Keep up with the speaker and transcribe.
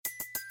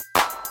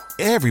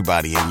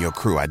Everybody in your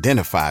crew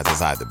identifies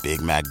as either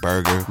Big Mac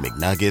Burger,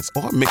 McNuggets,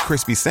 or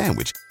McCrispy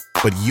Sandwich.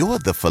 But you're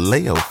the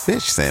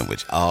Filet-O-Fish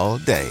Sandwich all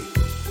day.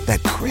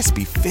 That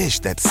crispy fish,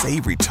 that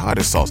savory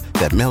tartar sauce,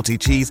 that melty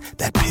cheese,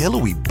 that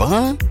pillowy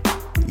bun.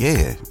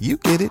 Yeah, you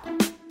get it.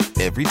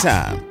 Every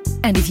time.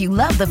 And if you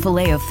love the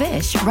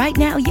Filet-O-Fish, right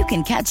now you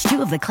can catch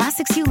two of the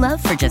classics you love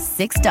for just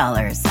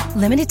 $6.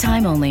 Limited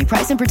time only.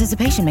 Price and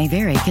participation may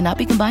vary. Cannot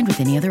be combined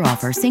with any other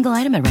offer. Single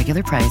item at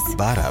regular price.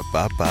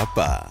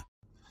 Ba-da-ba-ba-ba.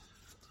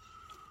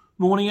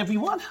 Morning,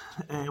 everyone,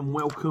 and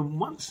welcome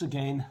once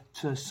again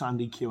to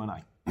Sunday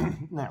Q&A.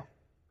 Now,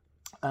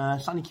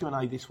 Sunday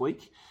Q&A this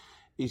week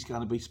is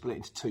going to be split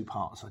into two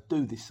parts. I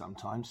do this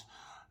sometimes.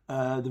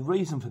 The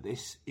reason for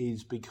this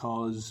is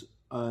because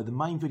the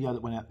main video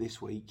that went out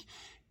this week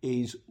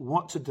is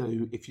what to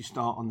do if you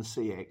start on the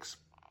CX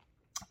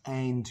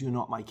and you're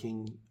not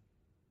making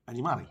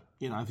any money.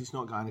 You know, if it's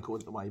not going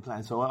according to the way you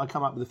plan. So I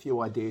come up with a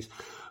few ideas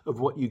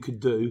of what you could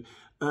do,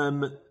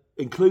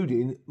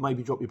 including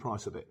maybe drop your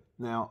price a bit.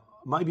 Now,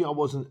 maybe I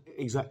wasn't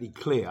exactly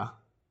clear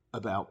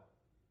about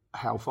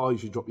how far you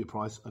should drop your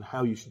price and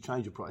how you should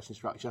change your pricing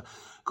structure.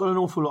 Got an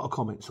awful lot of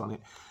comments on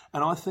it.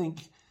 And I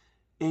think,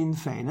 in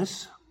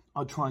fairness,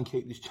 I'd try and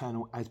keep this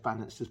channel as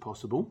balanced as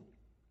possible.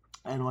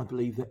 And I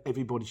believe that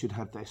everybody should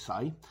have their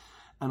say.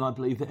 And I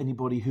believe that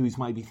anybody who's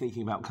maybe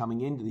thinking about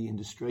coming into the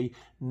industry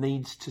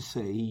needs to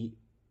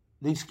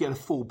get a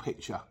full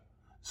picture.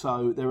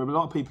 So there are a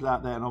lot of people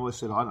out there, and I always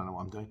said, I don't know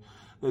what I'm doing.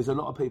 There's a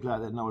lot of people out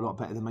there that know a lot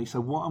better than me. So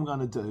what I'm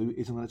going to do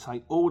is I'm going to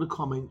take all the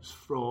comments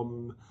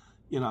from,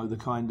 you know, the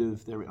kind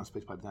of, they're written on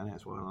speech paper down here,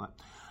 that's what I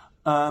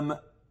like.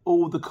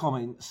 All the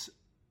comments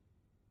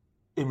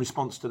in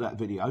response to that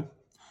video,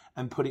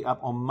 and put it up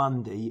on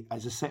Monday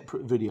as a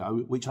separate video,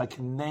 which I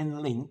can then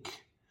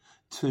link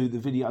to the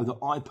video that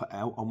I put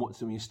out on what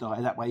to do when you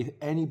start. That way, if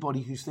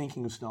anybody who's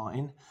thinking of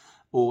starting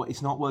or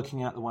it's not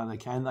working out the way they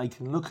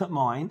can look at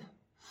mine,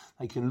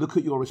 they can look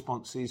at your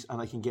responses, and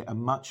they can get a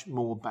much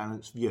more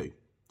balanced view.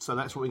 So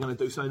that's what we're going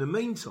to do. So in the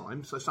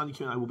meantime, Sunday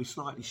Q&A will be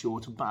slightly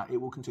shorter, but it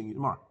will continue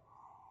tomorrow.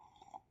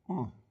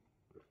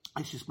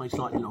 It's just made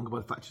slightly longer by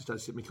the fact I just had to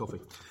sip my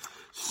coffee.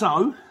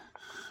 So,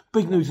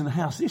 big news in the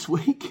house this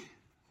week.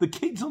 The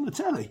kids on the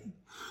telly.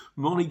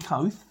 Molly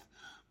Coath,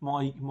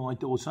 my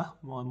daughter,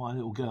 my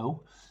little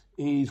girl,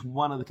 is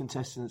one of the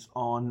contestants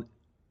on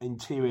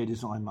Interior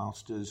Design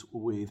Masters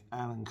with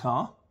Alan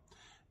Carr.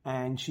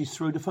 And she's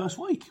through the first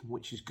week,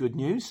 which is good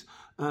news.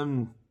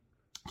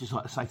 Just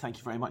like to say thank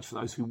you very much for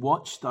those who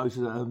watched. Those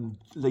are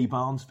Lee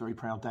Barnes, very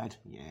proud dad.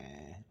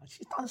 Yeah,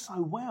 she's done so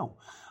well.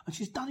 And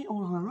she's done it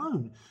all on her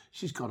own.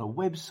 She's got a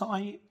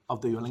website. I'll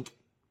do you a link.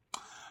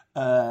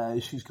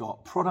 She's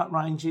got product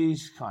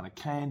ranges, kind of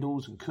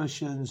candles and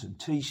cushions and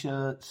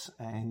T-shirts,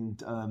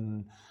 and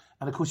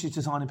of course she's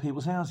designing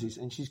people's houses,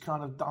 and she's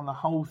kind of done the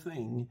whole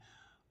thing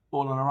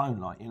all on her own,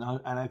 like, you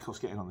know. And of course,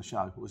 getting on the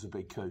show was a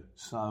big coup.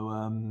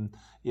 So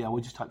yeah,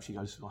 we just hope she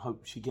goes. I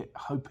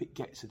hope it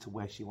gets her to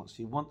where she wants.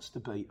 She wants to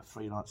be a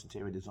freelance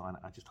interior designer.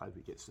 I just hope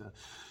it gets her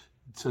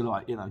to,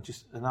 like, you know,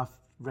 just enough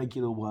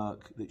regular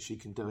work that she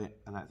can do it,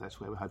 and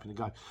that's where we're hoping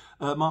to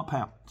go. Mark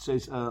Powell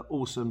says,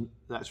 awesome,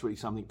 that's really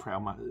something.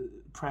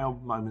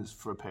 Proud moments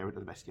for a parent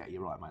are the best. Yeah,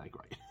 you're right, mate, they're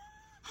great.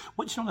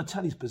 Watching on the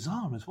telly's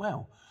bizarre as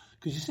well,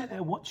 because you sit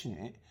there watching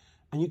it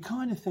and you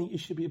kind of think you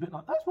should be a bit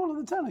like, that's one on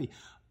the telly.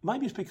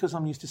 Maybe it's because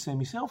I'm used to seeing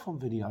myself on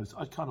videos.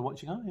 I kind of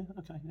watch it, oh yeah,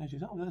 okay,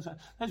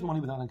 there's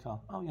Molly with Alan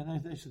Carr. Oh yeah,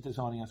 there's the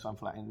designing of some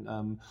flat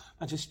in,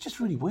 it's just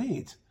really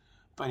weird.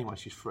 But anyway,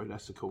 she's through.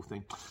 That's the cool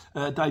thing.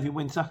 David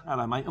Winter,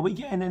 hello, mate. Are we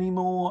getting any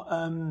more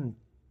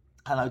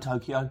Hello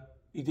Tokyo?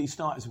 He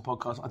started some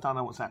podcasts. I don't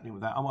know what's happening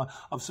with that.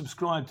 I've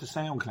subscribed to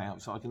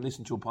SoundCloud so I can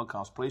listen to your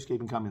podcast. Please keep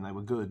them coming. They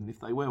were good. And if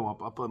they will,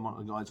 I'll put them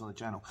on the guys on the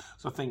channel.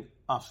 So I think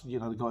us, you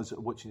know, the guys that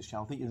are watching this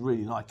channel, I think you'd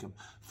really like them.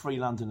 3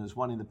 Londoners,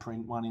 one in the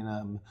print, one in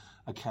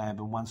a cab,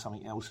 and one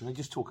something else. And they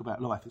just talk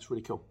about life. It's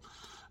really cool.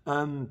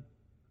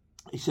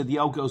 He said, the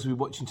old girls will be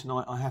watching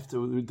tonight. I have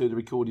to do the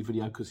recorded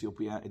video because he'll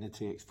be out in a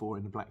TX4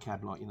 in the black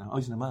cab, like, you know. Oh,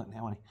 he's in a Merc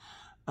now,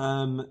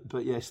 isn't he?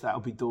 But yes,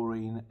 that'll be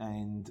Doreen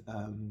and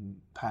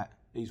Pat,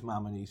 his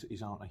mum and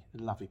his auntie.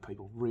 They're lovely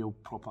people. Real,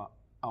 proper,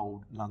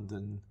 old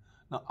London.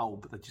 Not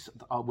old, but they're just,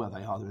 well,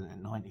 they are. They're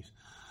in their 90s.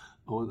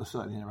 Or they're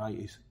certainly in their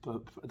 80s.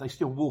 But they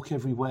still walk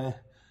everywhere.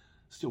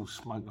 Still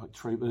smoke like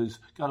troopers.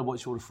 Go to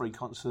watch all the free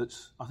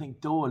concerts. I think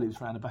Dora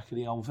lives around the back of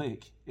the old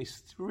Vic.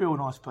 It's real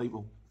nice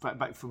people.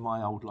 Back from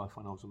my old life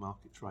when I was a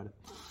market trader.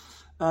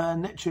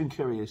 Neptune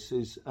Curious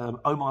says,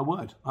 oh my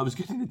word, I was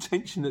getting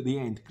attention at the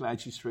end.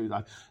 Glad she's through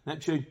though.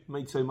 Neptune,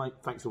 me too, mate.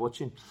 Thanks for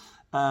watching.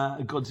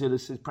 Godzilla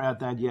says, proud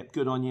dad, yep,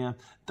 good on you.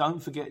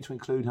 Don't forget to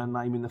include her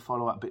name in the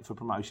follow-up bit for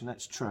promotion.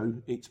 That's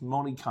true. It's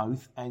Molly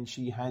Coath, and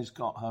she has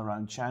got her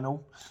own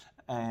channel.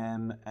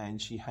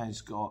 And she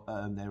has got,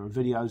 there are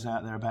videos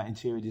out there about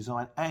interior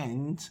design,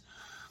 and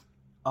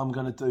we're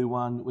going to do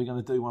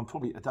one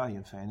probably today,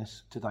 in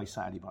fairness. Today's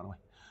Saturday, by the way.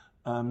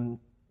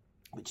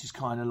 Which is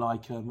kind of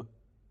like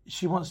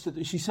she wants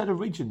to. She said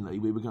originally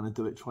we were going to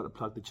do it, try to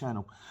plug the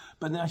channel,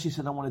 but now she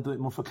said I want to do it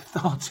more for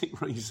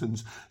cathartic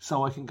reasons,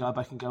 so I can go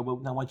back and go, well,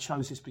 no, I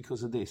chose this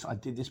because of this. I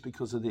did this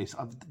because of this.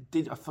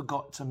 I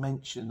forgot to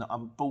mention that I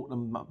bought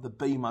them the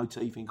bee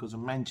motif in because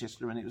of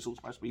Manchester, and it was all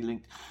supposed to be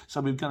linked. So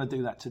we're going to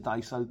do that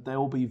today. So there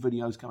will be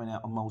videos going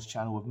out on Mol's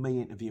channel of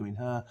me interviewing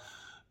her.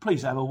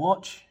 Please have a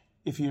watch.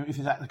 If is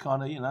that the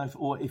kind of,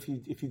 or if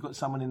you've got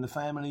someone in the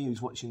family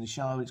who's watching the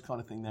show, it's the kind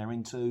of thing they're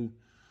into.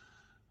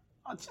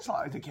 I'd just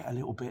like to get a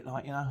little bit,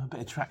 a bit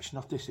of traction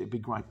off this. It'd be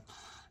great.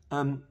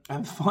 And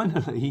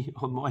finally,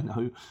 on my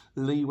note,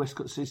 Lee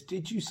Westcott says,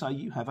 did you say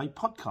you have a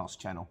podcast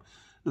channel?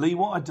 Lee,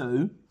 what I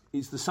do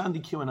is the Sunday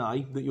Q&A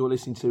that you're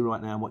listening to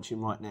right now,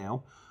 watching right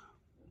now,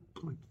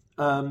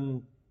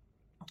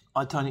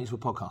 I turn it into a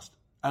podcast.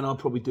 And I'll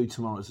probably do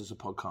tomorrow's as a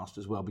podcast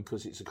as well,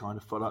 because it's a kind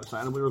of product.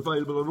 And we're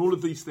available on all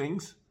of these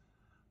things.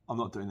 I'm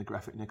not doing the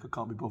graphic, Nick. I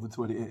can't be bothered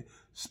to edit it.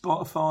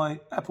 Spotify,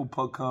 Apple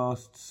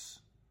Podcasts.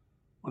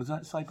 What does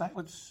that say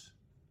backwards?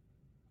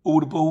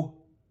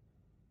 Audible,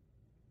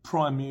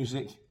 Prime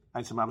Music,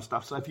 and some other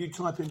stuff. So if you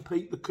type in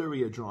Pete the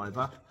Courier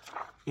Driver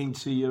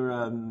into your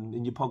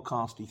in your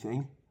podcasty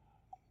thing,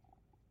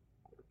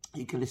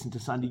 you can listen to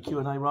Sunday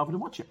Q&A rather than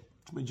watch it.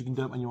 Which means you can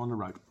do it when you're on the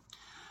road,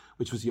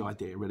 which was the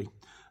idea, really.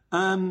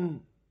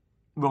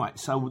 Right,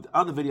 so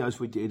other videos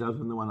we did, other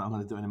than the one I'm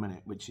going to do in a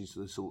minute, which is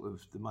the sort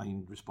of the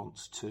main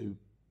response to,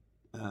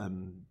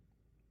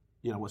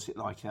 what's it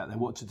like out there,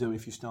 what to do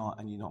if you start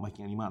and you're not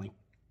making any money.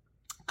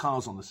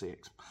 Cars on the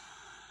CX.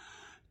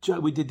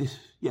 We did this,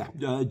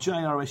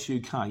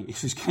 JRS UK. It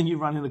says, can you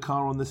run in a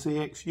car on the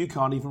CX? You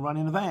can't even run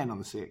in a van on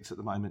the CX at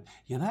the moment.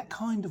 Yeah, that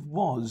kind of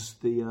was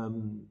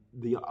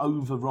the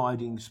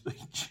overriding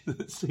speech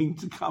that seemed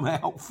to come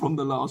out from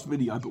the last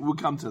video, but we'll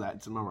come to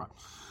that tomorrow.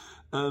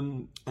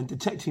 And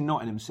Detecting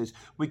Nottingham says,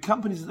 with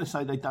companies that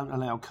say they don't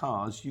allow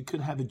cars, you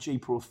could have a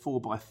Jeep or a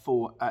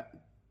 4x4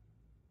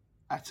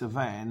 at a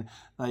van.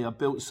 They are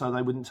built so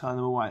they wouldn't turn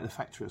them away at the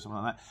factory or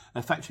something like that.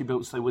 They're factory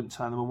built so they wouldn't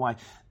turn them away.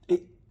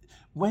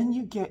 When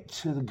you get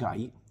to the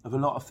gate of a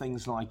lot of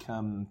things like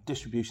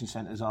distribution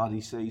centres,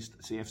 RDCs,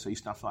 CFC,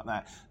 stuff like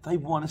that, they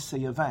want to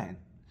see a van.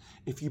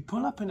 If you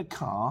pull up in a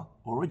car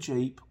or a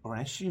Jeep or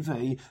an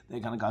SUV,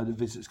 they're going to go to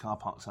visitors car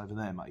parks over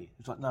there, mate.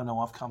 It's like, no,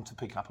 I've come to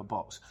pick up a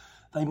box.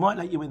 They might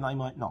let you in, they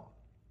might not.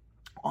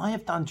 I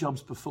have done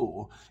jobs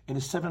before in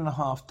a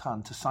 7.5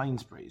 tonne to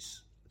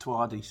Sainsbury's, to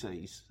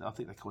RDCs, I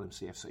think they call them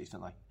CFCs,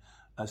 don't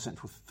they?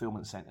 Central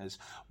Fulfilment Centres,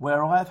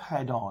 where I've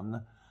had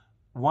on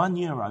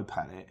 €1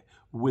 pallet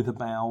with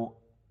about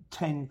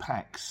 10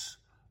 packs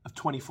of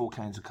 24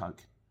 cans of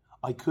Coke.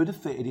 I could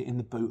have fitted it in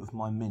the boot of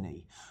my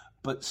Mini,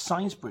 but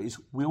Sainsbury's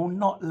will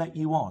not let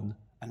you on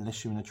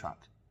unless you're in a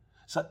truck.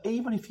 So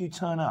even if you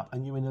turn up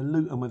and you're in a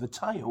Luton with a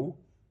tail,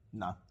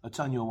 no, they'll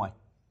turn you away.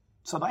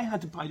 So they had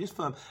to pay, this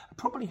firm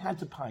probably had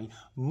to pay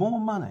more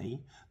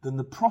money than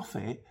the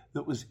profit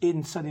that was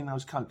in selling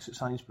those Cokes at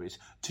Sainsbury's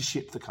to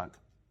ship the Coke.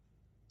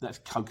 That's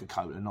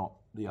Coca-Cola, not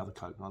the other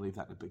Coke, and I'll leave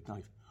that to Big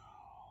Dave.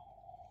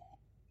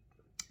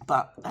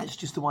 But that's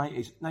just the way it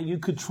is. Now, you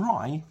could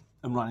try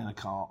and run in a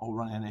car or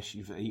run in an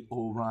SUV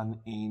or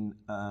run in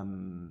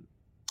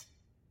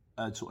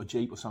a sort of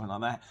Jeep or something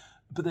like that,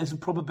 but there's a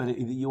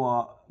probability that you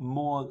are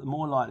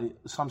more likely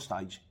at some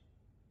stage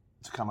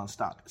to come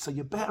unstuck. So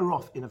you're better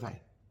off in a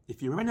van.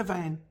 If you're in a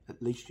van,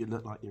 at least you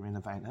look like you're in a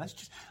van. And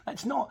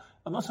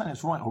I'm not saying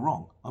that's right or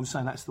wrong. I'm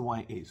saying that's the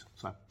way it is.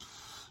 So,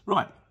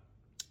 right.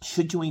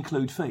 Should you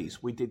include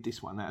fees? We did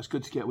this one. Now, it's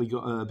good to get, we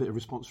got a bit of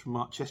response from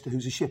Mark Chester,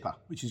 who's a shipper,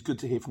 which is good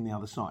to hear from the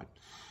other side.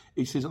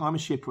 He says, I'm a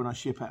shipper and I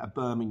ship out of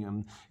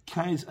Birmingham,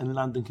 Cas and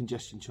London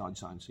congestion charge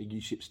zones. So he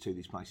ships to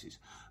these places.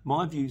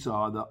 My views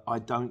are that I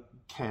don't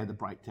care the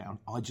breakdown.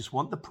 I just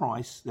want the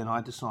price, then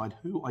I decide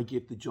who I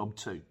give the job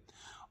to.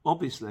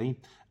 Obviously,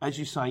 as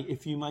you say,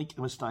 if you make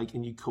a mistake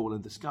and you call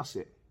and discuss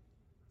it,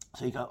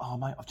 so you go, oh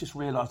mate, I've just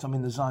realised I'm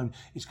in the zone,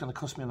 it's going to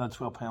cost me another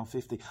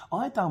 £12.50.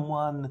 I done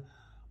one,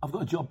 I've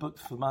got a job booked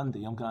for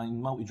Monday, I'm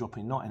going multi-drop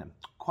in Nottingham.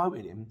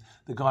 Quoted him,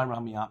 the guy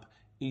rang me up,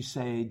 he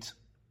said,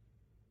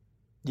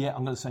 yeah,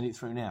 I'm going to send it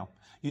through now.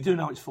 You do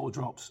know it's 4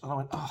 drops. And I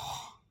went,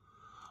 oh.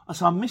 I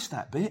said, I missed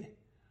that bit.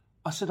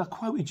 I said, I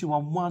quoted you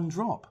on 1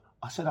 drop.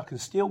 I said, I can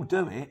still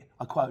do it.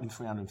 I quoted him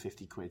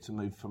 350 quid to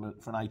move from an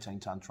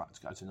 18-tonne truck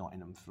to go to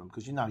Nottingham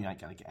because you know you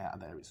ain't going to get out of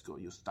there.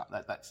 You're stuck.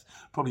 That's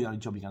probably the only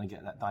job you're going to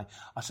get that day.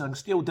 I said, I can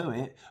still do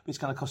it, but it's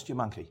going to cost you a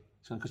monkey.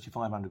 It's going to cost you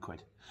 500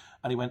 quid.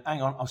 And he went,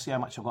 hang on, I'll see how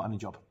much I've got on the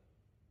job.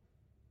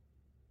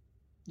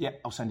 Yeah,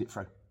 I'll send it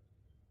through.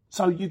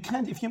 So you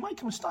can, if you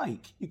make a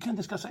mistake, you can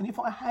discuss it. And if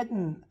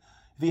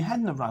he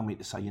hadn't have rung me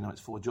to say,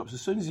 it's 4 drops, as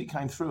soon as it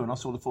came through and I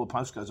saw the 4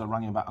 postcodes, I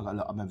rang him back. I go,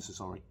 look, I'm ever so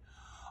sorry.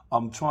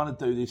 I'm trying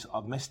to do this.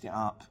 I've messed it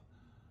up.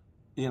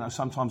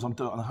 Sometimes I'm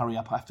doing it on a hurry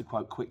up. I have to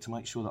quote quick to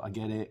make sure that I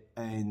get it,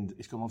 and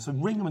it's gone on. So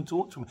ring them and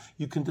talk to them.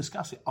 You can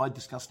discuss it. I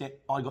discussed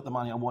it. I got the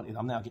money I wanted.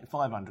 I'm now getting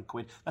 500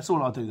 quid. That's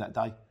all I do that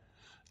day.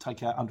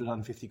 Take out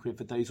 150 quid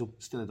for diesel.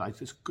 Still a day.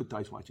 It's a good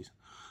day's wages.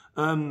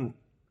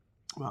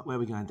 Right, where are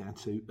we going down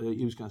to?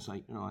 You was going to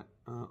say, right,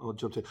 odd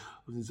job too.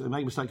 Make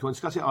a mistake, you want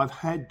to discuss it. I've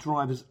had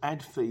drivers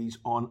add fees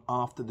on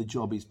after the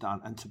job is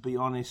done, and to be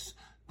honest,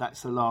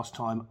 that's the last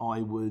time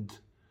I would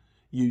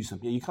use them.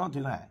 Yeah, you can't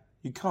do that.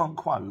 You can't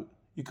quote.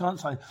 You can't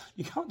say,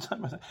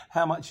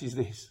 how much is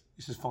this?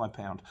 This is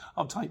 £5.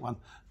 I'll take one,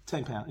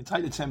 £10. You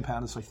take the £10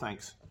 and say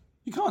thanks.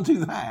 You can't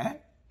do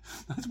that.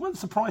 That's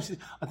once the price is,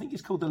 I think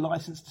it's called the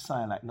Licence to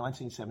Sale Act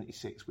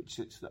 1976, which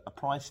says that a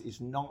price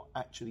is not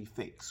actually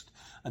fixed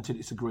until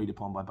it's agreed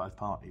upon by both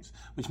parties,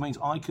 which means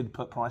I could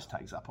put price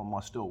tags up on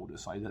my stall to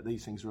say that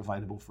these things are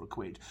available for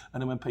 £1,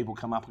 and then when people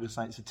come up, I can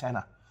say it's a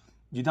tenner.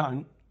 You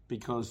don't,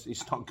 because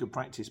it's not good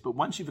practice. But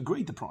once you've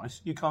agreed the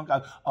price, you can't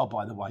go, oh,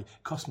 by the way, it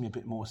cost me a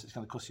bit more, so it's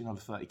going to cost you another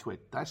 £30.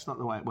 That's not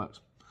the way it works.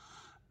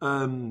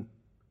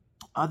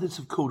 Others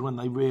have called when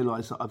they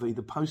realise that I've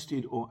either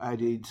posted or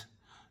added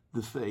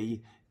the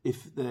fee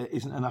if there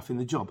isn't enough in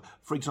the job.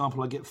 For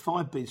example, I get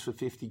 5 bids for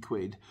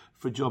 £50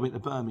 for a job into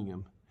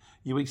Birmingham.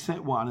 You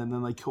accept one and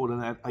then they call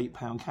and add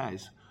 £8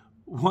 CAS.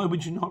 Why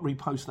would you not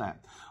repost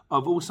that?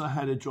 I've also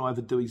had a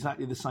driver do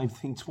exactly the same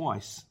thing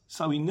twice.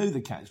 So he knew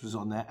the CAS was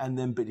on there and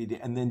then bidded it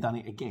and then done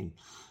it again.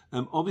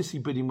 Obviously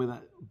bidding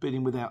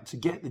without to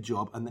get the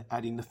job and then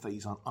adding the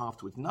fees on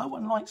afterwards. No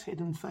one likes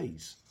hidden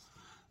fees.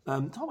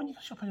 When you go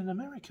shopping in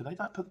America, they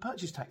don't put the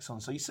purchase tax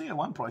on. So you see at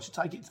one price, you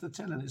take it to the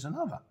till and it's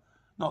another.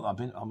 Not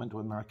that I went to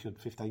America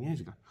 15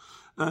 years ago.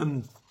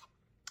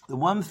 The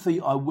one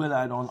fee I will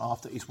add on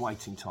after is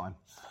waiting time.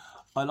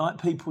 I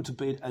like people to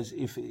bid as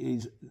if it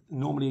is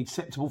normally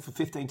acceptable for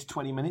 15 to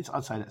 20 minutes.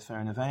 I'd say that's fair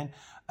in a van.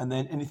 And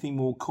then anything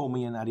more, call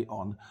me and add it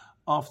on.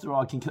 After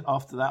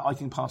that, I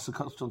can pass the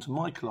cost on to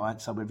my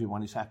client so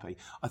everyone is happy.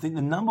 I think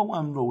the number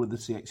one rule of the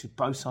CX is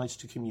both sides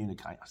to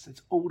communicate. I said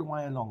it's all the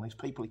way along. These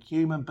people are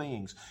human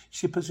beings.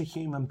 Shippers are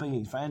human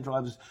beings. Van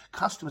drivers,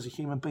 customers are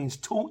human beings.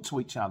 Talk to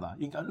each other.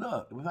 You go,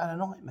 look, we've had a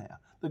nightmare.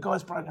 The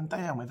guy's broken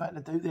down. We've had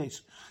to do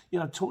this.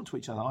 Talk to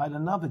each other. I had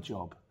another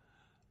job.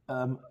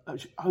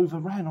 Which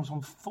overran. I was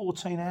on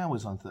 14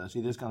 hours on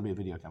Thursday. There's going to be a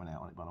video coming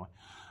out on it, by the way.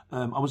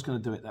 I was going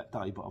to do it that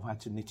day, but I've had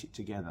to knit it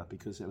together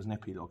because there was an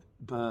epilogue.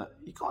 But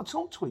you've got to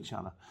talk to each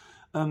other.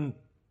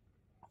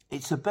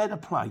 It's a better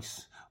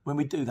place when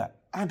we do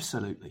that.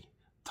 Absolutely.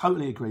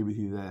 Totally agree with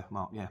you there,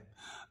 Mark, yeah.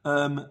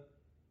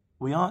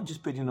 We aren't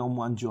just bidding on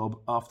one job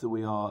after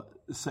we're not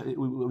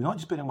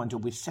just bidding on one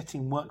job, we're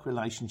setting work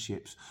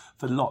relationships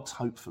for lots,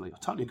 hopefully. I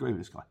totally agree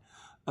with this guy.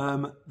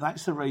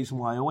 That's the reason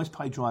why I always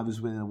pay drivers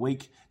within a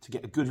week to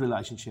get a good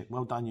relationship.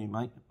 Well done, you,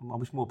 mate. I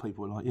wish more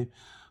people were like you.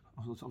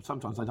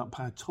 Sometimes they don't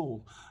pay at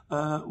all.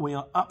 We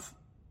are up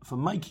for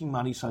making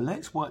money, so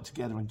let's work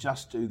together and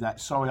just do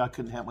that. Sorry, I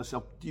couldn't help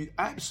myself. You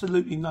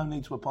absolutely no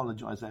need to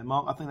apologise there,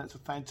 Mark. I think that's a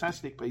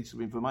fantastic piece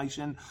of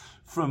information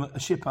from a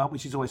shipper,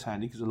 which is always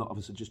handy because a lot of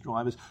us are just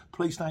drivers.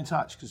 Please stay in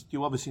touch because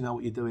you obviously know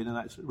what you're doing, and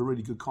that's a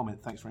really good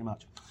comment. Thanks very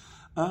much.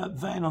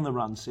 Van on the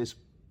Run says,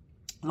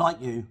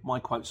 like you, my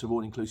quotes are all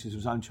inclusive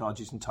of zone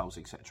charges and tolls,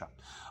 etc.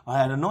 I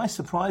had a nice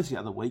surprise the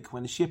other week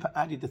when the shipper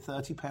added the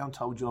 £30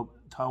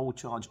 toll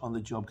charge on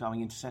the job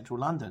going into central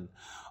London.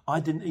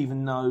 I didn't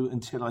even know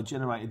until I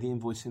generated the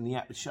invoice in the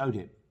app that showed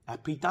it.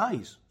 Happy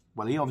days.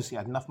 Well, he obviously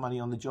had enough money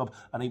on the job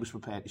and he was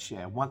prepared to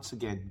share. Once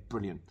again,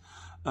 brilliant.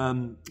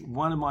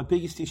 One of my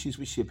biggest issues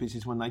with shippers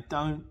is when they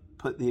don't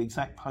put the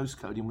exact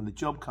postcode in when the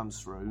job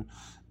comes through.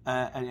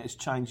 And it's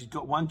changed. You've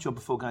got one job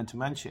before going to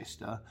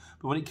Manchester,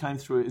 but when it came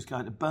through, it was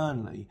going to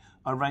Burnley.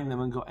 I rang them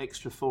and got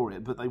extra for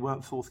it, but they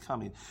weren't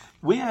forthcoming.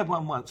 We had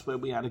one once where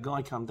we had a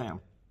guy come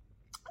down,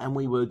 and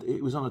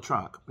it was on a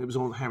truck. It was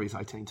on Harry's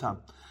 18-ton,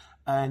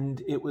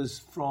 and it was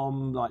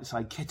from, like,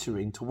 say,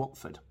 Kettering to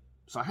Watford.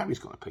 So Harry's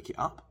got to pick it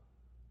up,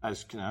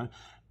 as you know.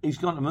 He's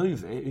got to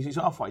move it. He's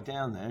halfway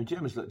down there. And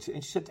Gemma's looked at it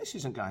and she said, "This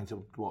isn't going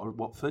to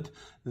Watford.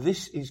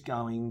 This is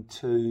going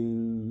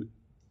to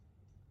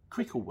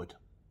Cricklewood."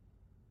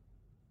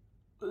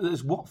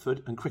 There's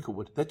Watford and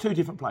Cricklewood. They're two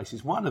different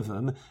places. One of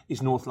them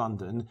is North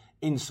London,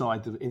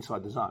 inside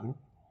the zone.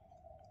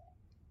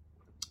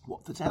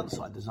 Watford's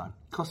outside the zone.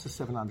 It cost us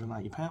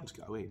 £780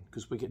 to go in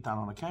because we get done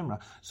on a camera.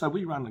 So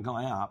we rang the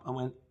guy up and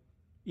went,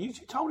 "You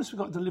told us we've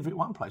got to deliver it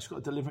one place, we've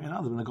got to deliver it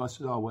another." And the guy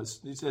said, "Oh, well,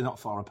 they're not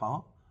far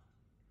apart."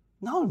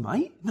 No,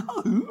 mate,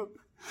 no.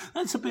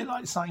 That's a bit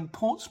like saying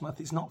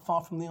Portsmouth is not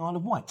far from the Isle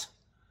of Wight.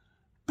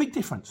 Big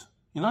difference.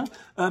 You know,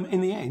 in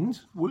the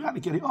end, we had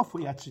to get it off.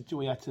 We had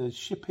to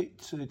ship it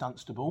to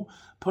Dunstable,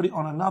 put it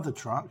on another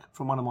truck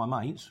from one of my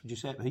mates,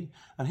 Giuseppe,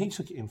 and he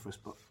took it in for us.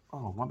 But I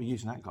won't be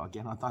using that guy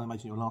again. I don't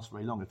imagine it'll last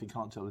very long if he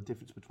can't tell the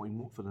difference between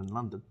Watford and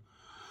London.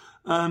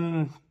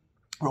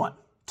 Right,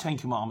 10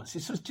 Commandments.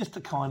 This was just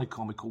a kind of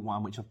comical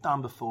one, which I've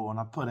done before and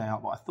I've put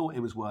out, but I thought it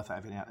was worth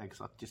having out there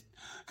because I just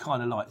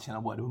kind of liked it and I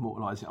wanted to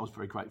immortalise it. I was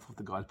very grateful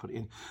for the guys put it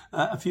in.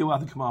 A few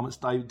other commandments.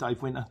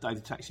 Dave Winter, Dave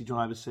the taxi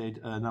driver, said,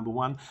 number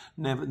one,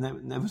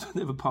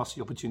 never pass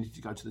the opportunity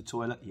to go to the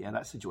toilet. Yeah,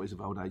 that's the joys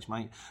of old age,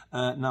 mate.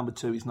 Number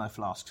two is no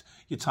flasks.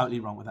 You're totally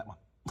wrong with that one.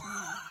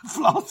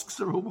 Flasks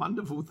are all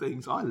wonderful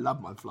things. I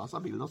love my flasks.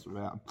 I'd be lost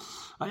without them.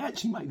 I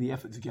actually make the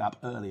effort to get up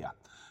earlier.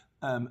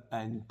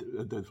 And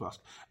to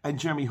ask. And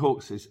Jeremy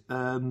Hawke says,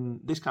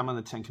 this came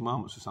under 10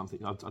 Commandments or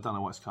something. I don't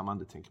know why it's come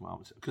under 10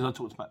 Commandments. Because I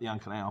talked about the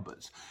Uncle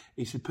Alberts.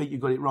 He said, Pete, you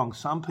got it wrong.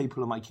 Some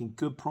people are making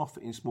good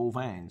profit in small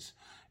vans.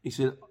 He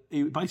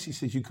basically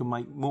says you can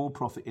make more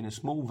profit in a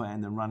small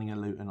van than running a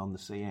Luton on the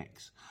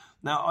CX.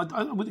 Now,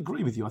 I would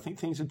agree with you. I think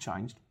things have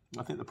changed.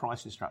 I think the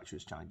pricing structure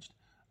has changed.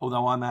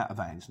 Although I'm out of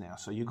vans now,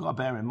 so you've got to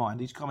bear in mind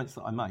these comments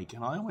that I make,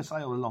 and I always say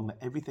all along that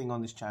everything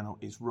on this channel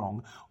is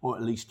wrong, or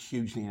at least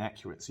hugely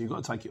inaccurate, so you've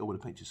got to take it all with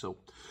a pinch of salt.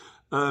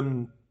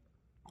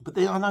 But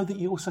then I know that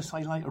you also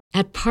say later...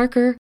 At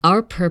Parker,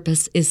 our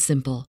purpose is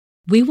simple.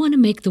 We want to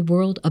make the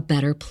world a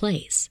better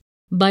place.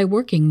 By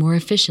working more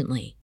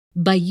efficiently,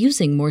 by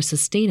using more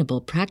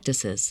sustainable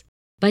practices,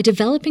 by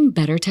developing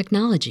better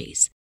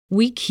technologies,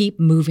 we keep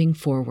moving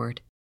forward.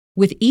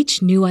 With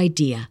each new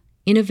idea,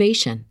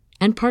 innovation,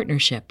 and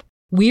partnership,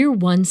 we're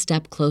one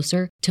step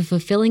closer to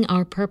fulfilling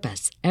our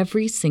purpose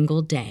every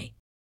single day.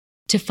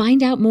 To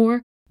find out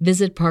more,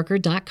 visit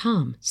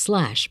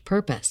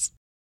parker.com/purpose.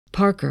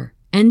 Parker,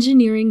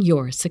 engineering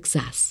your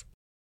success.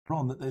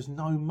 That there's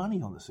no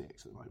money on the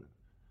CX at the moment.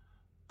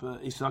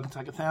 But he said, I can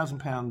take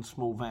 £1,000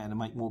 small van and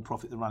make more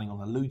profit than running on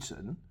a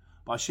Luton.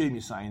 But I assume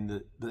you're saying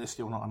that there's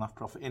still not enough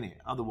profit in it.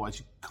 Otherwise,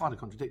 you're kind of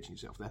contradicting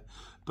yourself there.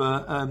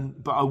 But I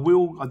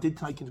did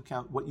take into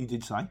account what you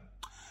did say.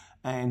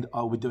 And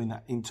I'll be doing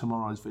that in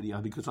tomorrow's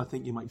video because I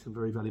think you make some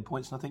very valid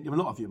points. And I think a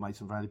lot of you have made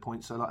some valid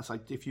points. So like I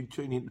say, if you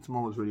tune into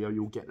tomorrow's video,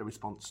 you'll get the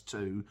response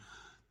to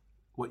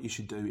what you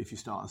should do if you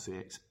start on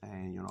CX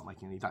and you're not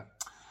making any dough.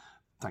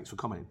 Thanks for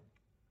commenting.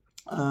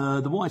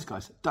 The wise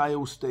guys,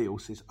 Dale Steele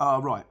says,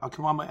 right,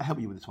 can I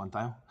help you with this one,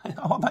 Dale?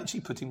 I'm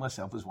actually putting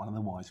myself as one of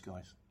the wise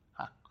guys.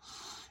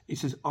 He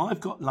says, I've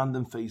got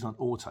London fees on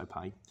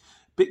autopay.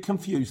 Bit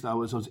confused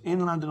though, as I was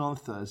in London on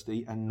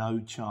Thursday and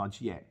no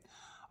charge yet.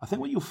 I think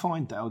what you'll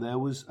find, Dale, there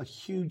was a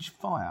huge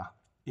fire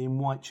in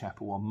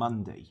Whitechapel on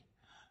Monday,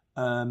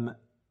 and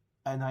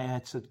they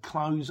had to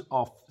close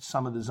off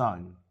some of the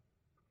zone.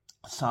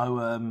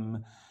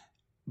 So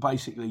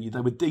basically, they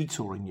were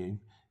detouring you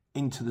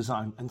into the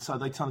zone, and so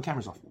they turned the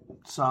cameras off.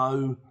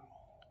 So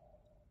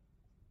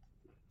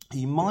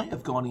you might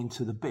have gone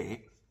into the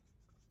bit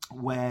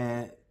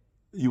where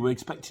you were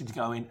expected to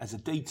go in as a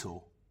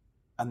detour,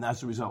 and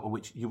as a result of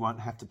which you won't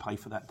have to pay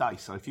for that day.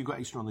 So if you've got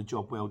extra on the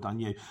job, well done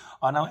you.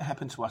 I know it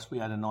happened to us. We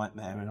had a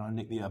nightmare, and I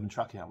nicked the urban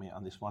truck out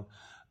on this one.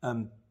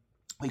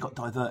 We got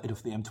diverted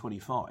off the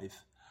M25,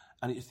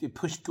 and it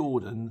pushed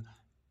Gordon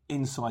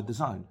inside the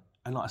zone.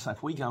 And like I say,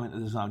 if we go into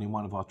the zone in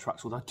one of our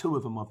trucks, although two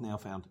of them I've now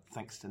found,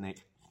 thanks to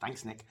Nick,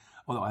 thanks Nick,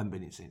 although I haven't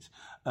been in since,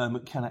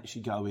 can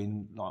actually go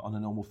in like on a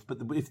normal. But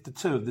if the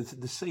two of the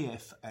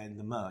CF and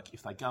the Merc,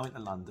 if they go into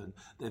London,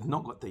 they've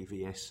not got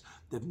DVS,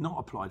 they've not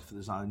applied for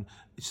the zone,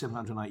 it's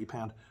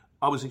 £780.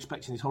 I was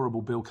expecting this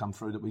horrible bill come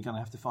through that we're going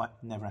to have to fight.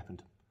 Never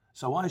happened.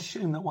 So I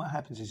assume that what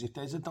happens is if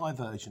there's a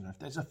diversion, if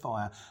there's a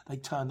fire, they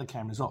turn the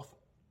cameras off.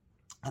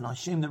 And I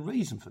assume the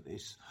reason for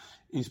this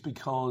is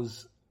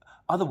because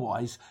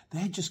otherwise,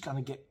 they're just going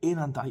to get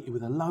inundated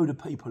with a load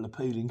of people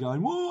appealing,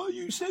 going, what,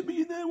 you sent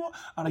me in there, what?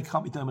 And they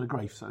can't be doing with a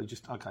grief. So they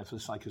just, okay, for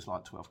the sake of it's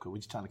like 12 quid, we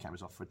just turn the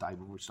cameras off for a day,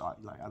 we'll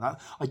restart later. And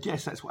I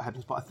guess that's what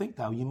happens. But I think,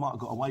 though, you might have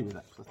got away with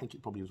that, because I think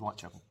it probably was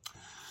Whitechapel.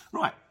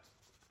 Right,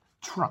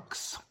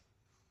 trucks.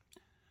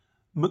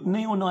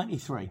 McNeil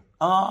 93.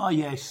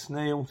 Yes,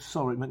 Neil.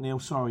 Sorry, McNeil.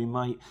 Sorry,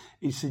 mate.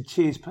 He said,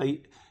 cheers,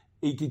 Pete.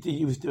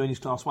 He was doing his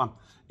class 1.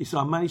 He said,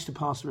 I managed to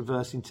pass the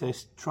reversing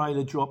test,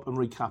 trailer drop and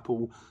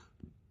recouple.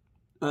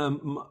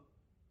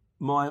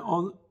 My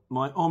on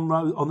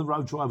the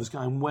road drive was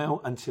going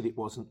well until it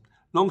wasn't.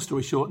 Long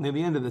story short, near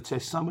the end of the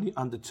test, somebody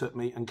undertook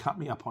me and cut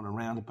me up on a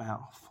roundabout.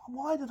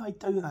 Why do they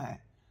do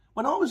that?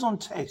 When I was on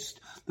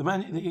test,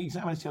 the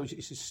examiner tells you,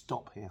 he says,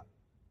 stop here.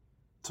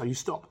 So you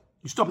stop.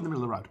 You stop in the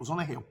middle of the road. I was on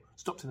a hill,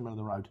 stopped in the middle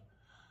of the road.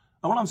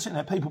 And when I'm sitting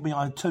there, people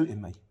behind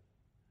tooting me.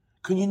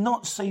 Can you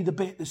not see the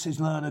bit that says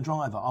learn a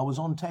driver? I was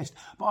on test.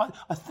 But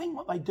I think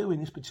what they do in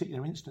this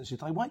particular instance is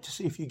they wait to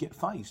see if you get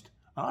phased.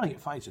 And I don't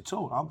get phased at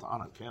all. I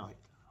don't care.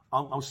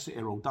 I'll sit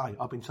here all day.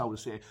 I've been told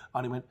to sit here. I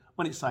only went,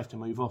 when it's safe to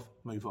move off,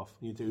 move off.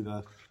 You do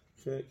the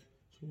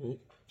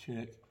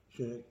check,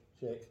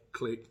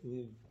 click,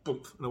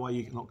 boom, and away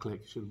you not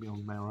click. Should be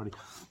on there already.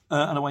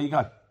 And away you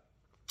go.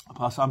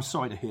 I'm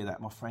sorry to hear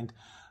that, my friend.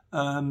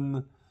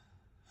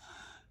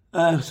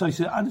 So he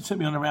said, undertook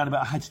me on a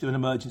roundabout. I had to do an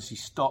emergency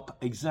stop.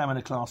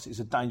 Examiner class is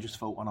a dangerous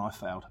fault and I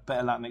failed.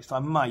 Better luck next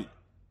time. Mate,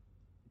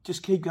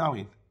 just keep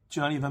going.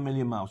 Journey of a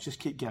million miles. Just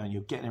keep going.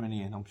 You'll get there in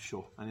the end, I'm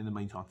sure. And in the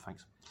meantime,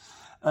 thanks.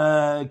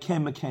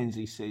 Ken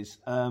McKenzie says,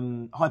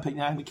 hi, Pete.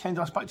 Now, Ken,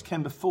 I spoke to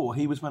Ken before.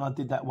 He was when I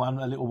did that one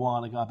a little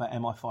while ago about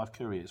MI5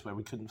 couriers where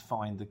we couldn't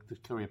find the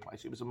courier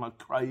place. It was the most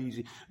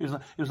crazy. It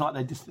was like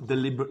they just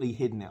deliberately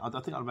hidden it. I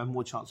think I'd have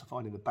more chance of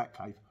finding the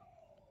Batcave.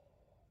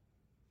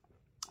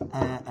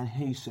 And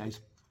he says,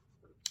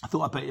 I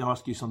thought I'd better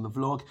ask you this on the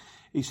vlog.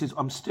 He says,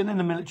 I'm still in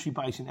a military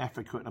base in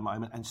Africa at the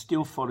moment and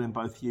still following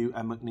both you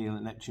and McNeil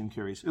at Neptune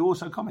Couriers, who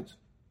also comments.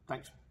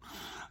 Thanks.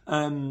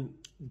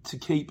 To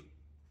keep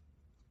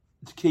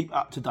to keep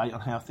up to date on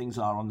how things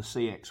are on the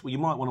CX, well, you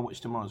might want to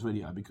watch tomorrow's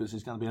video because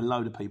there's going to be a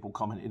load of people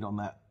commenting on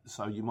that,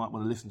 so you might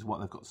want to listen to what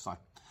they've got to say.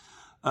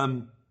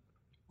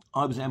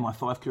 I was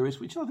MI5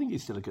 curious, which I think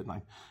is still a good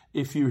name.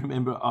 If you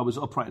remember, I was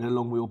operating a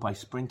long wheelbase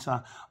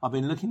Sprinter. I've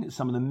been looking at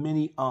some of the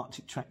mini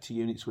Arctic tractor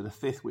units with a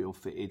fifth wheel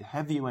fitted.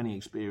 Have you any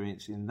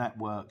experience in that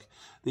work?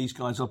 These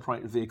guys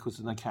operate the vehicles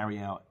and they carry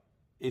out.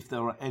 If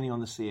there are any on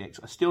the CX,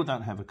 I still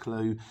don't have a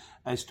clue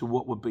as to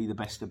what would be the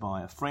best to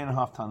buy. A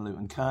 3.5 tonne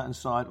Luton Curtain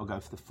side, or go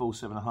for the full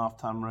 7.5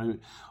 tonne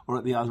route, or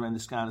at the other end of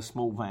the scale, a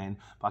small van.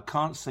 But I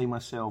can't see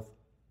myself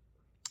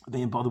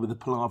being bothered with the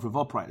palaver of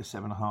operating a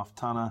 7.5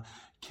 tonner.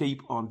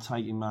 Keep on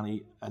taking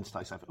money and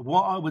stay safe.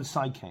 What I would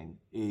say, Ken,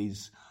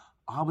 is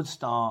I would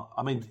start,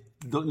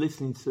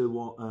 listening to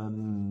what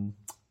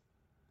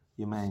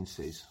your man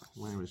says.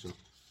 Where is he?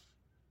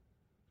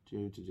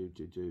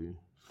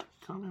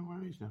 Can't remember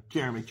where he is now.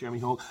 Jeremy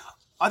Hall.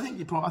 I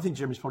think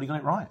Jeremy's probably got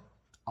it right.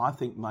 I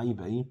think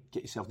maybe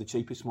get yourself the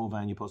cheapest small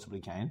van you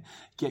possibly can.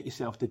 Get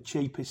yourself the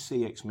cheapest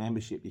CX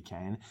membership you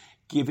can.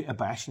 Give it a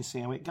bash and see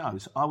how it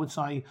goes. I would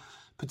say,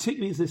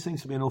 particularly as there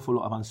seems to be an awful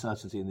lot of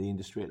uncertainty in the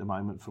industry at the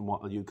moment from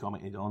what you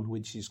commented on,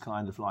 which is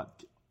kind of like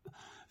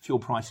fuel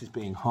prices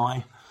being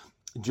high,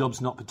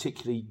 jobs not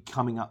particularly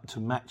coming up to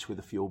match with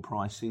the fuel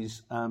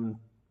prices.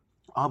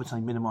 I would say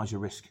minimise your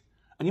risk.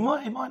 And it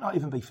might not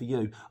even be for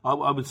you.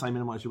 I would say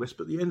minimise your risk.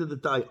 But at the end of the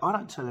day, I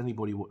don't tell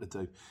anybody what to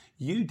do.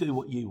 You do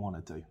what you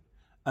want to do.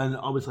 And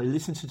I would say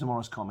listen to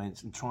tomorrow's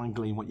comments and try and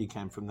glean what you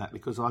can from that,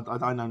 because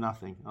I know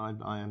nothing. I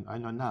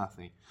know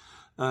nothing.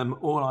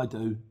 All I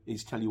do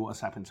is tell you what has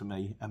happened to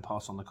me and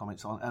pass on the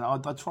comments on. And I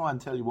try and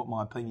tell you what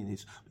my opinion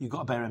is. But you've got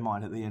to bear in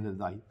mind, at the end of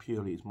the day,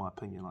 purely it's my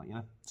opinion,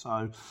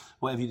 So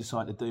whatever you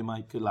decide to do,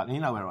 mate, good luck. And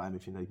you know where I am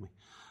if you need me.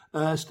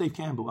 Steve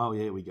Campbell. Oh,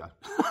 yeah, here we go.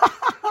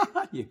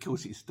 Yeah, of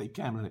course it's Steve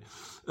Campbell, isn't it?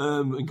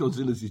 And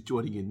Godzilla's is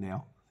joining in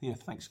now. Yeah,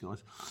 thanks,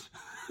 guys.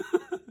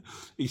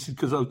 He said,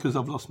 because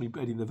I've lost my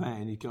bed in the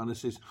van, he kind of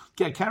says,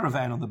 get a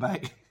caravan on the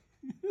back.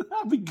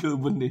 That'd be good,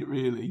 wouldn't it,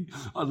 really?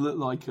 I'd look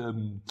like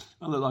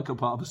a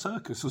part of a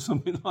circus or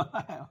something like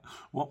that.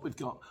 What we've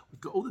got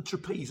all the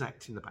trapeze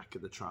acts in the back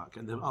of the truck,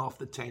 and then half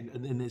the tent,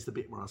 and then there's the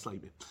bit where I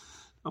sleep in.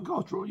 I've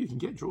got a drawer, you can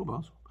get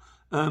drawbars.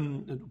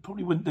 It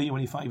probably wouldn't do you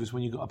any favours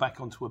when you got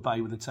back onto a bay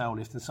with a tail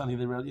lift and suddenly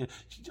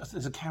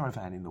there's a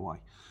caravan in the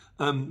way.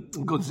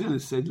 Godzilla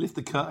said, lift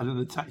the curtain and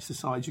attach the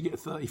sides, you get a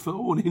 30-foot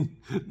awning.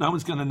 No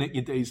one's going to nick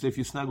your diesel if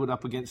you're snuggled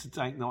up against the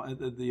tank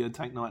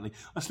nightly.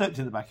 I slept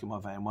in the back of my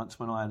van once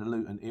when I had a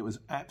Luton. It was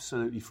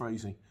absolutely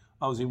freezing.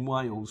 I was in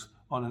Wales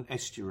on an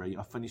estuary.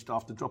 I finished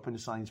after dropping to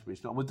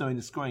Sainsbury's. We're doing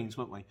the screens,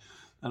 weren't we?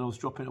 And I was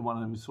dropping at one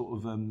of them sort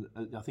of,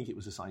 I think it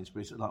was a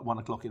Sainsbury's, at like 1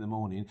 o'clock in the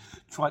morning.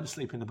 Tried to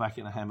sleep in the back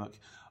in a hammock.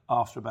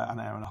 After about an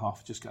hour and a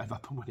half, just gave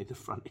up and went in the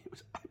front. It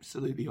was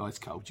absolutely ice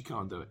cold. You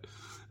can't do it.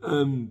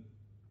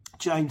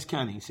 James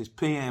Canning says,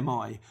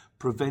 PMI,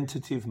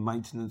 Preventative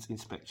Maintenance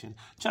Inspection.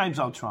 James,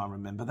 I'll try and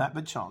remember that,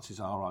 but chances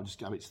are I'll just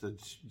go, it's the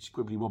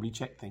squibbly wobbly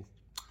check thing.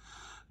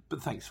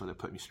 But thanks for that,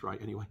 put me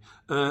straight anyway.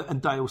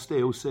 And Dale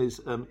Steele says,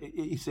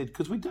 he said,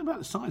 because we do about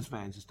the size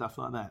vans and stuff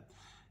like that.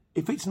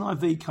 If it's an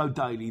Iveco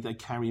daily, they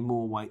carry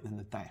more weight than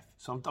the DAF.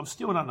 So I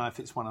still don't know if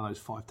it's one of those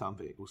 5-tonne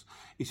vehicles.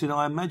 He said,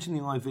 I imagine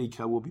the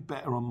Iveco will be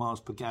better on miles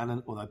per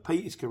gallon, although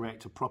Pete is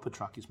correct, a proper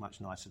truck is much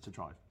nicer to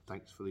drive.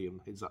 Thanks for the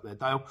heads up there,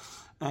 Dale.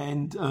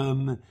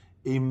 And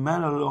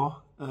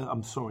Emmanuel,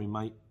 I'm sorry,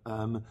 mate,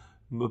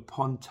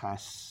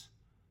 Mapontas,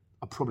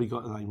 I probably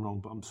got the name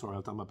wrong, but I'm sorry,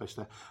 I've done my best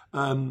there.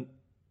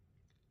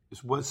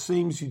 Well, it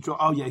seems you drop.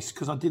 Oh yes,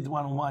 because I did the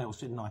one on Wales,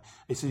 didn't I?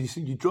 It says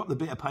you drop the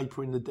bit of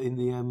paper in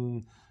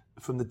the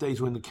from the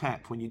diesel in the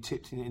cap when you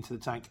tipped it into the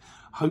tank.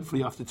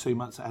 Hopefully, after 2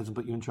 months, that hasn't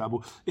put you in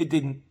trouble. It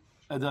didn't.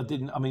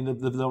 I mean,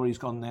 the lorry's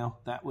gone now.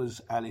 That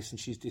was Alice, and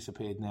she's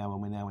disappeared now,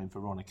 and we're now in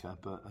Veronica.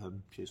 But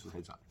cheers for the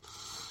heads up.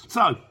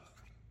 So,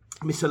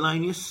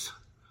 miscellaneous.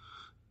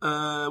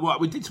 Right,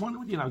 we did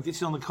one. This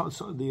is on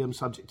the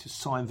subject of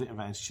sign written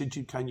vans.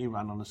 Can you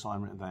run on a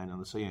sign written van on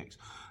the CX?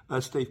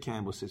 Steve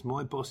Campbell says,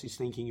 my boss is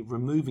thinking of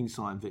removing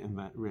sign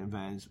written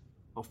vans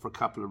for a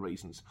couple of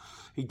reasons.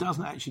 He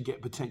doesn't actually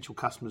get potential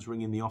customers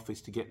ringing the office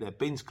to get their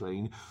bins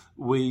clean.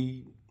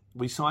 We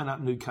sign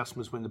up new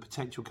customers when the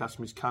potential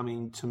customer is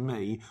coming to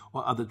me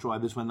or other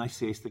drivers when they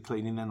see us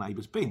cleaning their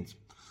neighbours' bins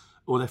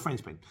or their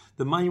friend's bin.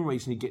 The main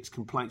reason he gets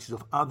complaints is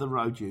of other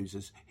road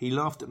users. He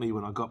laughed at me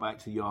when I got back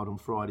to the yard on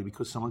Friday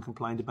because someone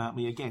complained about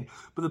me again.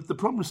 But the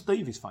problem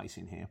Steve is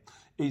facing here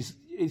is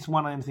it's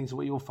one of them things that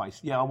we all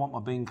face. Yeah, I want my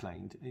bin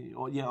cleaned.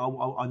 Or yeah,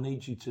 I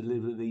need you to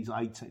deliver these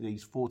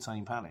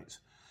 14 pallets.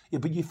 Yeah,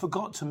 but you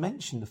forgot to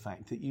mention the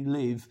fact that you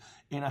live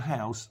in a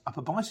house up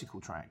a bicycle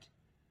track.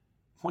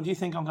 What do you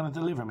think I'm going to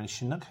deliver him in a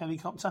Chinook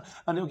helicopter?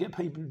 And he'll get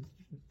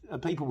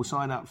people will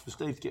sign up for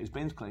Steve to get his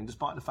bins cleaned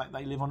despite the fact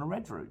they live on a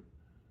red route.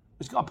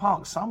 He's got to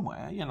park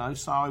somewhere,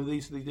 so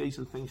these are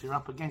the things you're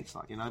up against,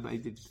 but he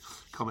did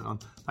comment on.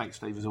 Thanks,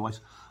 Steve, as always.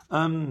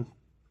 Ian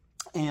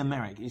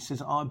Merrick, he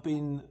says, I've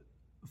been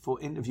for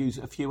interviews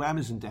at a few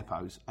Amazon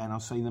depots, and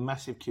I've seen the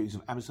massive queues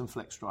of Amazon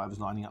Flex drivers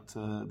lining up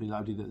to be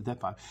loaded at the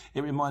depot.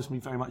 It reminds me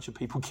very much of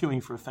people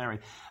queuing for a ferry.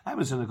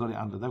 Amazon have got it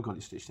under, they've got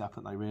it stitched up,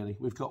 haven't they, really?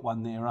 We've got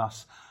one near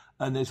us,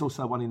 and there's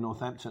also one in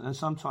Northampton, and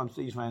sometimes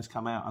these vans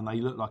come out and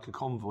they look like a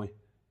convoy.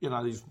 You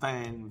know, there's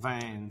van. I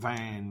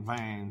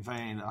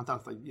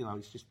don't think, you know,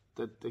 it's just,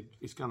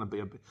 it's going to be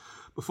a bit,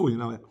 before you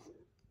know it,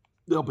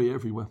 they'll be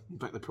everywhere. In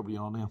fact, they probably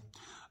are now.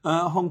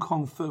 Hong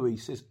Kong Fooey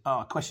says,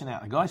 question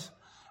out there, guys.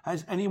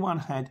 Has anyone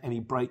had any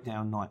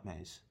breakdown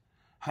nightmares?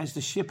 Has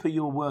the shipper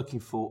you're working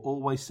for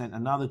always sent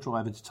another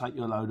driver to take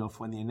your load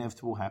off when the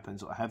inevitable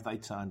happens, or have they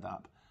turned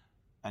up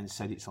and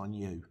said it's on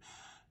you?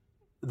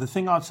 The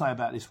thing I'd say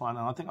about this one,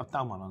 and I think I've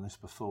done one on this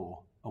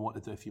before, on what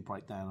to do if you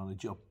break down on a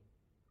job,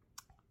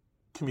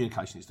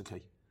 communication is the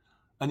key.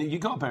 And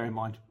you've got to bear in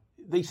mind,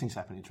 these things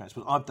happen in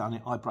transport. I've done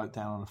it. I broke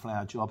down on a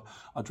flower job.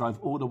 I drove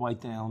all the way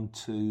down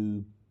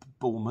to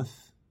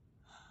Bournemouth,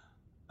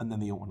 and then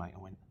the alternator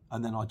went.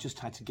 And then I just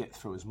had to get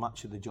through as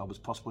much of the job as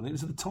possible. And it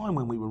was at the time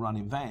when we were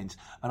running vans,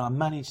 and I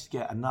managed to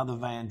get another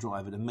van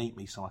driver to meet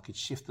me so I could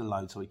shift the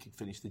load so he could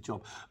finish the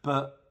job.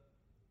 But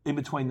in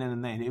between then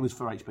and then, it was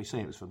for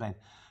HPC, it was for Ben.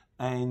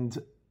 And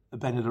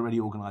Ben had already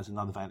organised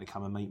another van to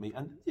come and meet me.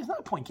 And there's no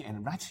point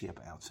getting ratty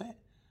about it.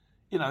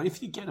 You know,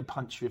 if you get a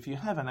puncture, if you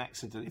have an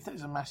accident, if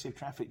there's a massive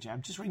traffic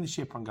jam, just ring the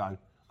shipper and go,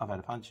 I've had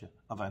a puncture,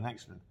 I've had an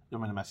accident,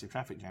 I'm in a massive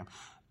traffic jam.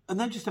 And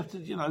they just have to,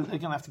 you know, they're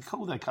going to have to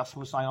call their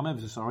customer and say, I'm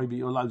ever so sorry, but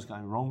your load's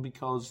going wrong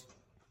because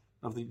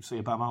of the see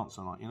above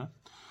answer, like, you know.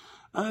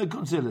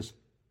 Godzilla's,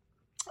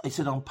 he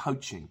said on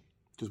poaching,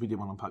 because we did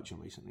one on poaching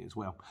recently as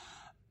well,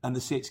 and the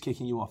CX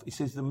kicking you off. He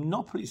says the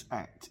Monopolies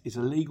Act is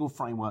a legal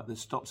framework that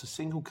stops a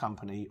single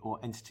company or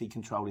entity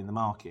controlling the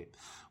market.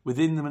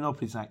 Within the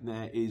Monopolies Act,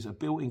 there is a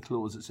built-in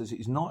clause that says it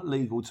is not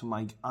legal to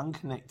make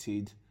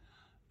unconnected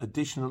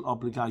additional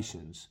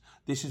obligations.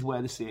 This is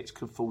where the CX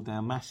could fall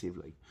down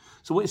massively.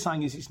 So what it's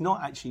saying is it's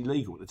not actually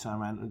legal to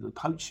turn around. The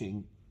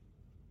poaching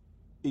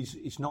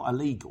it's not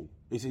illegal.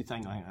 Is it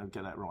saying, I don't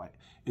get that right?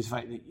 It's in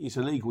fact, it's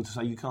illegal to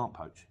say you can't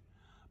poach.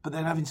 But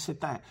then having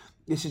said that,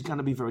 this is going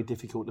to be very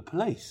difficult to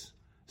police.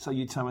 So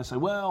you turn around and say,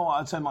 well,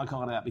 I turned my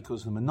card out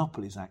because the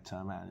Monopolies Act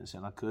turned around and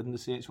said I could, and the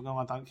CX will go,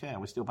 I don't care,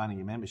 we're still banning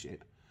your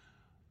membership.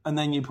 And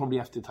then you probably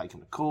have to take them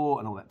to court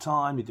and all that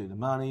time, you do the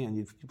money, and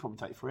you probably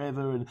take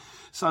forever. And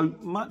so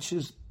much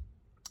as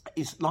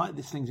it's like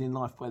these things in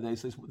life where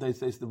there's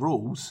the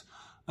rules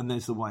and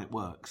there's the way it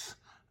works.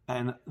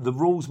 And the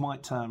rules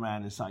might turn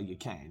around and say you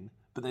can,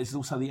 but there's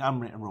also the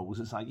unwritten rules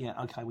that say, yeah,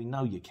 okay, we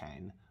know you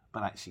can,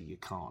 but actually you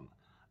can't.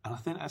 And I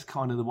think that's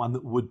kind of the one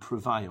that would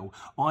prevail.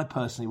 I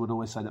personally would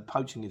always say that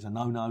poaching is a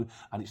no-no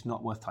and it's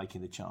not worth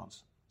taking the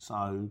chance.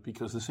 So,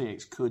 because the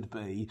CX could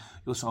be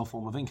your sole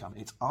form of income.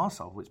 It's our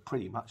sole, it's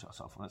pretty much our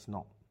sole form. That's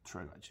not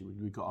true, actually.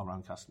 We've got our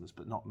own customers,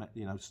 but not,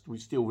 you know, we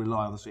still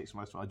rely on the CX for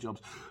most of our jobs.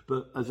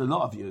 But as a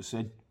lot of you have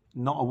said,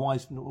 not a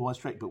wise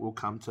trick, but we'll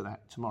come to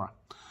that tomorrow.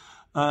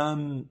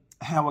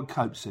 Howard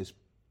Cope says,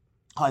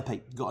 hi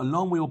Pete, got a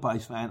long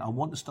wheelbase van. I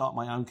want to start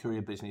my own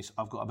courier business.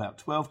 I've got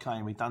about 12k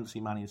in redundancy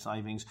money and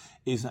savings.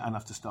 Is that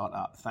enough to start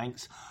up?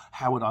 Thanks.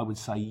 Howard, I would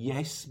say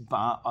yes,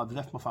 but I've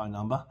left my phone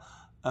number.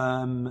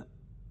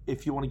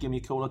 If you want to give me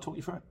a call, I'll talk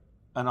you through it.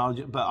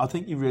 But I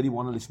think you really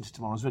want to listen to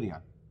tomorrow's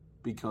video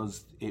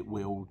because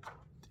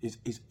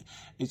it's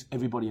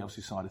everybody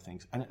else's side of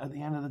things. And at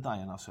the end of the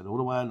day, and I've said all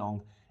the way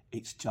along,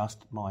 it's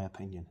just my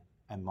opinion.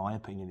 And my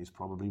opinion is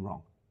probably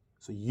wrong.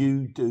 So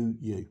you do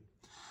you.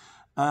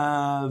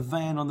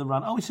 Van on the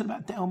run. Oh, he said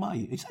about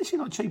Dalmate. It's actually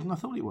not cheaper than I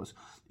thought it was.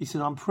 He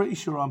said, I'm pretty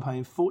sure I'm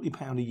paying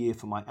 £40 a year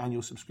for my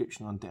annual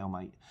subscription on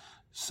Dalmate.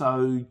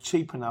 So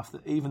cheap enough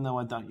that even though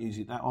I don't use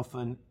it that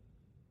often,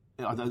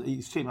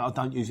 it's cheap, I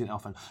don't use it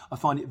often. I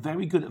find it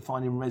very good at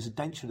finding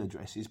residential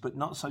addresses, but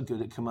not so good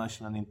at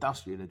commercial and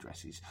industrial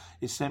addresses.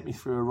 It's sent me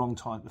through a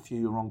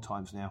few wrong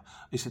times now.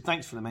 He said,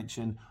 thanks for the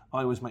mention.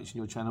 I always mention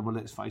your channel, but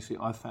let's face it,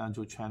 I found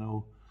your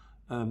channel.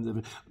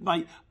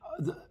 Mate,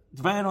 the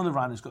Van on the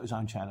Run has got his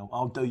own channel.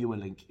 I'll do you a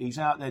link. He's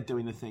out there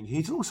doing the thing.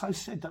 He's also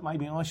said that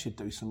maybe I should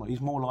do some more.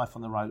 He's more life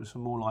on the road,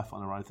 some more life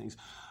on the road things.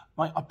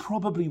 Mate, I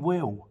probably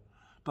will.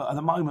 But at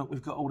the moment,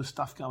 we've got all the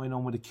stuff going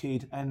on with the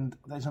kid, and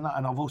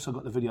and I've also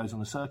got the videos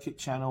on the Circuit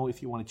channel.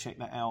 If you want to check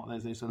that out,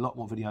 there's a lot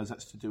more videos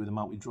that's to do with the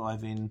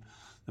multi-drop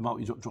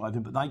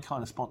driving, but they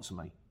kind of sponsor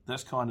me.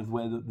 That's kind of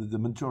where the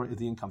majority of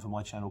the income for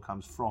my channel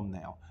comes from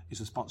now. It's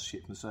a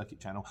sponsorship from the Circuit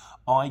channel.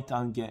 I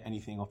don't get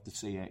anything off the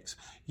CX.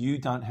 You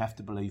don't have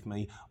to believe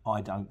me.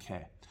 I don't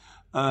care.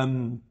 I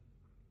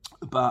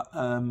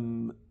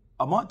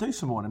might do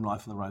some more of them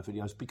Life on the Road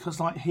videos because,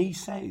 like he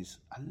says,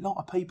 a lot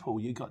of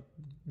people, you got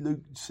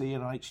Luke C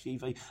and HGV,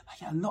 they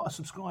get a lot of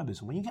subscribers.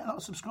 And when you get a lot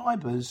of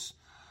subscribers,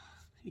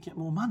 you get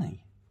more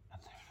money.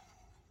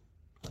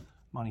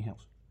 Money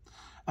helps.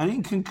 And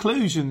in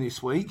conclusion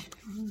this week,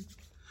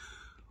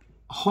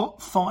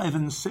 Hot 5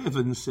 and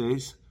 7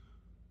 says,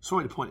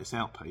 sorry to point this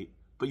out, Pete,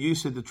 but you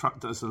said the truck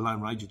does the Lone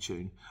Ranger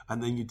tune,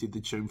 and then you did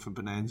the tune from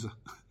Bonanza.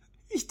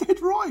 He's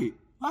dead right.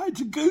 I had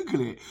to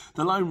Google it.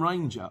 The Lone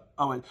Ranger.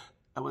 I went,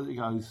 As it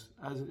goes,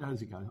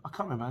 how's it go? I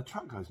can't remember how the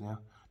track goes now.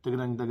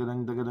 And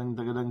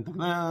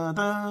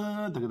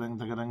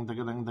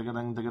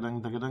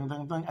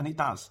it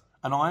does.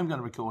 And I am going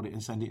to record it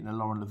and send it in a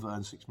Lauren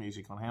Laverne 6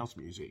 Music on House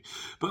Music.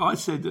 But I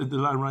said the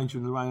Lone Ranger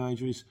and the Lone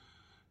Ranger is.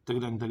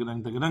 It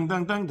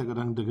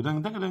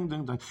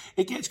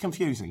gets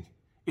confusing.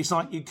 It's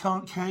like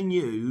can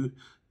you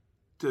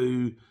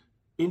do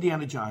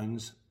Indiana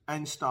Jones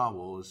and Star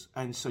Wars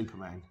and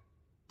Superman?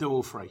 Do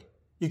all three.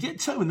 You get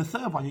two, and the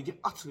third one you get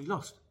utterly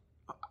lost.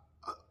 I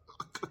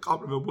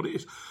can't remember what it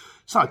is.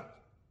 So,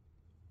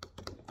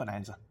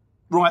 Bonanza.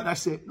 Right,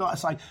 that's it. Like I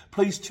say,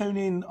 please tune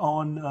in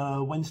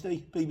on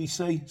Wednesday,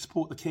 BBC,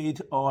 Support the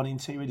Kid on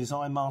Interior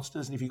Design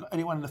Masters. And if you've got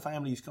anyone in the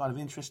family who's kind of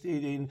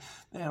interested in,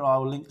 there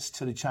are links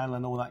to the channel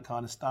and all that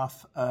kind of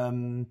stuff.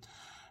 And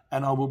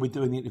I will be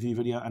doing the interview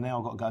video. And now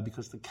I've got to go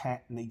because the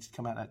cat needs to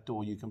come out that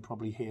door. You can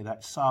probably hear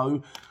that.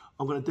 So,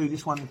 I'm going to do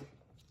this one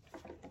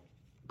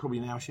probably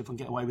an hour if I can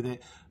get away with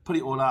it. Put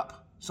it all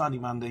up Sunday,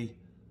 Monday,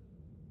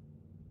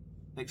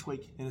 next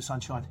week in the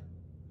sunshine.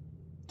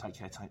 Take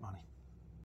care, take money.